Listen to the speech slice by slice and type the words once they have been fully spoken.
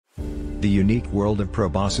The unique world of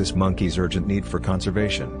proboscis monkeys' urgent need for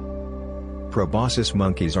conservation. Proboscis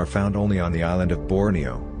monkeys are found only on the island of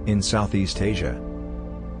Borneo, in Southeast Asia.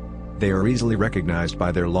 They are easily recognized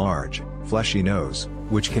by their large, fleshy nose,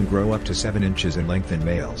 which can grow up to 7 inches in length in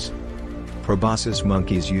males. Proboscis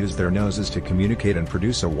monkeys use their noses to communicate and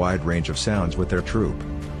produce a wide range of sounds with their troop.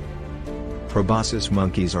 Proboscis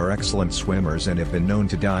monkeys are excellent swimmers and have been known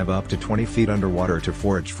to dive up to 20 feet underwater to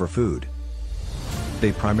forage for food.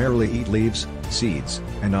 They primarily eat leaves, seeds,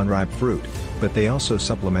 and unripe fruit, but they also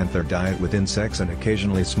supplement their diet with insects and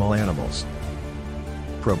occasionally small animals.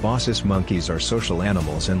 Proboscis monkeys are social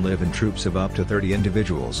animals and live in troops of up to 30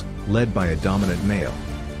 individuals, led by a dominant male.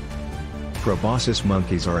 Proboscis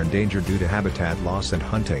monkeys are endangered due to habitat loss and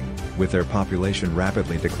hunting, with their population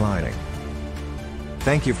rapidly declining.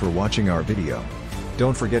 Thank you for watching our video.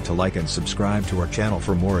 Don't forget to like and subscribe to our channel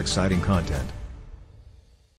for more exciting content.